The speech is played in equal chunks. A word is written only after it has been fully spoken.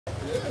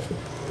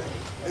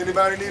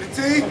Anybody need a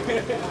tea?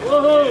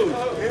 Woohoo!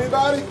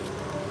 Anybody?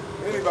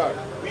 Anybody?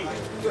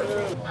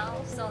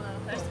 So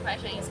the first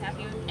question is, have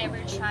you ever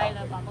tried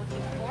the bubble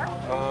tea before?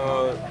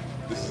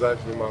 This is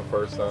actually my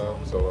first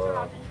time,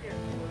 so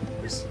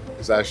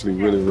it's actually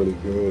really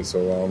good. So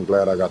I'm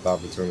glad I got the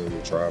opportunity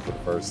to try it for the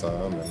first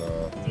time.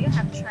 And do you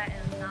have tried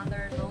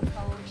another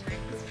local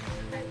Chinese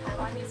food like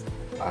Taiwanese?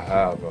 I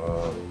have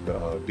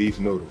the beef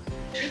noodle.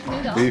 Beef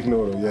noodle? Beef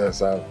noodle,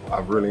 yes.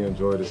 I've really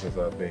enjoyed it since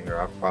I've been here.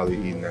 I've probably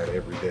eaten that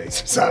every day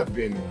since I've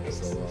been here.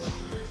 So,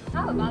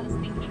 how about the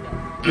stinky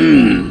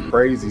dough?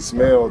 Crazy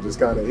smell just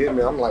kind of hit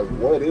me. I'm like,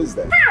 what is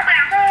that?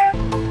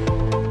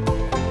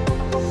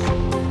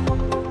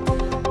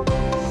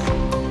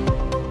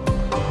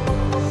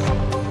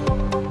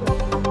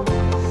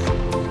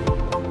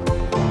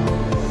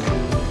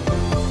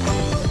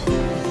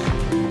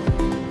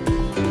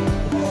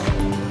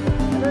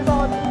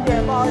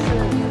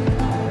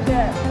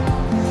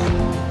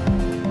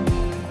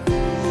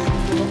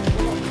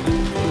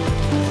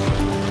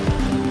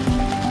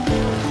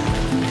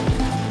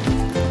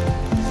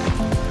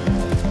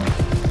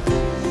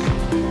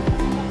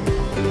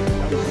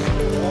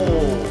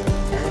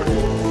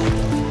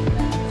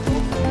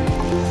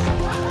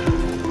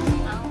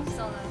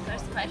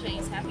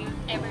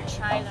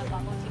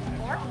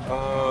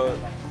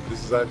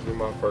 This is actually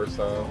my first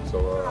time,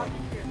 so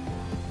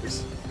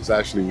it's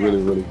actually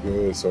really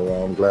good. So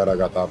I'm glad I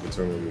got the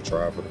opportunity to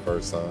try it for the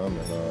first time.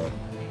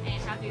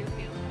 And how do you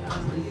feel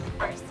about you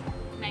first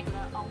make the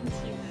own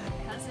tea with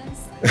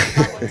cousins?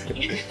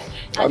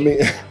 Bubble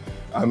tea?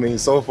 I mean,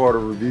 so far the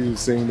reviews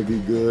seem to be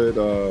good.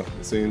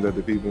 It seems that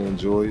the people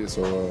enjoy it.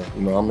 So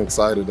I'm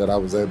excited that I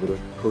was able to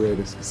create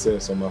a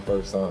success on my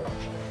first time.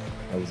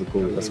 That's a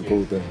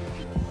cool thing.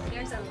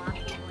 There's a lot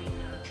of people in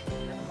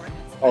the corners.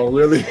 Oh,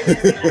 really?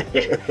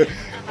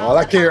 Well,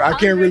 I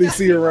can't really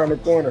see around the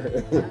corner.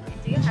 Do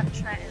you have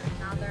tried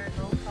another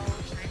local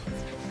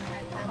Chinese food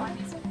like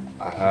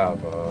Taiwanese? I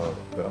have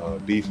the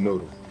beef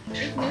noodle.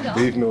 Beef noodle?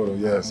 Beef noodle,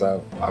 yes.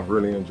 I've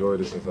really enjoyed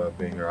it since I've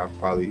been here. I've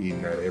probably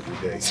eaten that every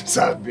day since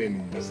I've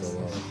been here.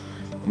 So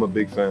I'm a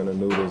big fan of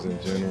noodles in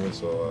general.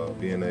 So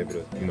being able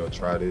to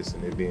try this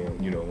and it being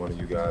one of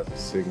you guys'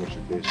 signature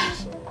dishes,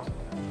 so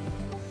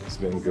it's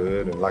been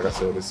good. And like I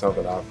said, it's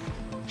something I've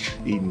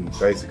eaten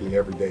basically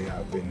every day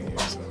I've been here.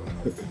 So.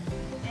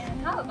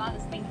 And how about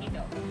the stinky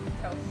tofu?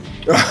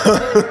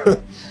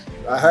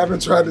 I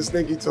haven't tried the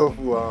stinky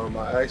tofu. I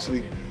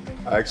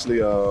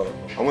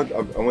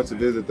went to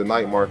visit the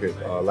night market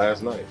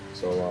last night.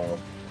 So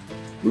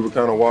we were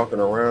kind of walking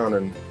around,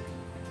 and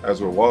as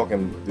we're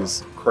walking,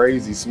 this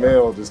crazy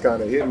smell just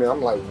kind of hit me.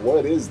 I'm like,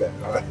 what is that?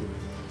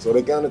 So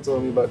they kind of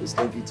told me about the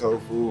stinky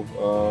tofu.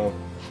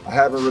 I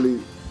haven't really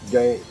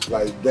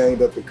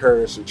gained up the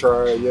courage to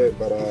try it yet,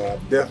 but I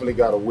definitely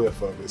got a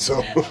whiff of it.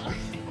 So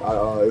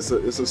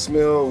it's a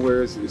smell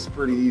where it's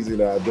pretty easy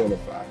to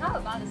identify. How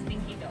about the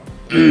stinky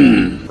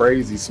dough?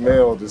 Crazy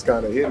smell just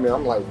kind of hit me.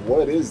 I'm like,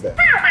 what is that?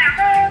 Do you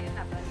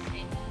have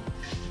any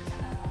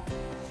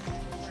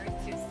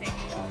words to say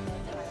about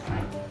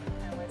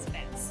Taiwan's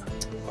fans?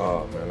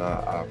 Oh man,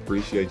 I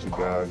appreciate you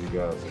guys. You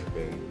guys have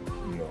been,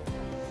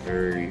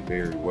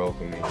 very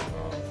welcoming,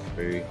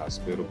 very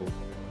hospitable.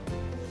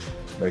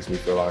 Makes me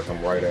feel like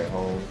I'm right at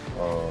home.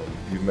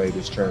 You've made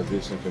this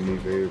transition for me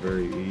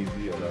very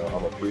easy, and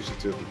I'm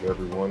appreciative of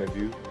every one of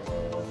you.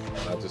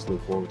 And I just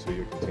look forward to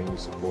your continued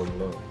support and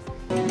love.